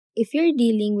If you're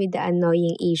dealing with the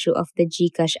annoying issue of the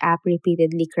GCash app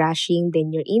repeatedly crashing,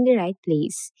 then you're in the right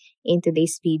place. In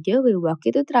today's video, we'll walk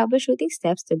you through troubleshooting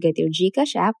steps to get your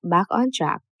GCash app back on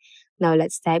track. Now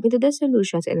let's dive into the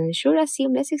solutions and ensure a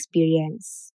seamless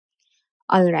experience.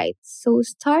 Alright, so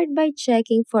start by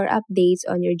checking for updates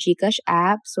on your GCash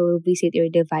app. So visit your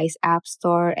device app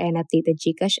store and update the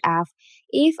GCash app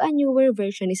if a newer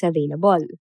version is available.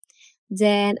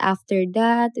 Then after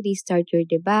that, restart your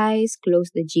device,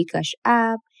 close the GCash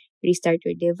app, restart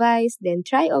your device, then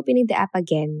try opening the app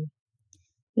again.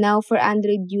 Now for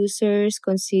Android users,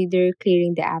 consider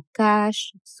clearing the app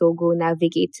cache. So go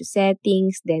navigate to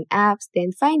settings, then apps,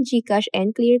 then find GCache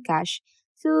and clear cache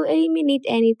to eliminate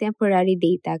any temporary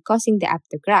data causing the app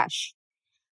to crash.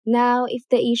 Now, if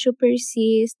the issue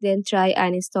persists, then try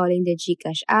uninstalling the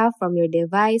GCache app from your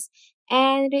device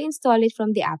and reinstall it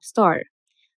from the App Store.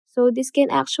 So this can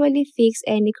actually fix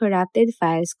any corrupted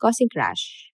files causing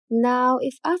crash. Now,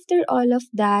 if after all of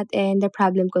that and the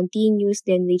problem continues,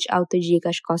 then reach out to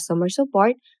GCash customer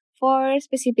support for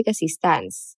specific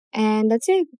assistance. And that's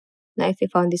it. Now, if you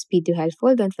found this video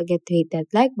helpful, don't forget to hit that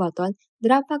like button,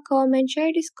 drop a comment,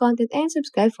 share this content, and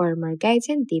subscribe for more guides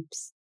and tips.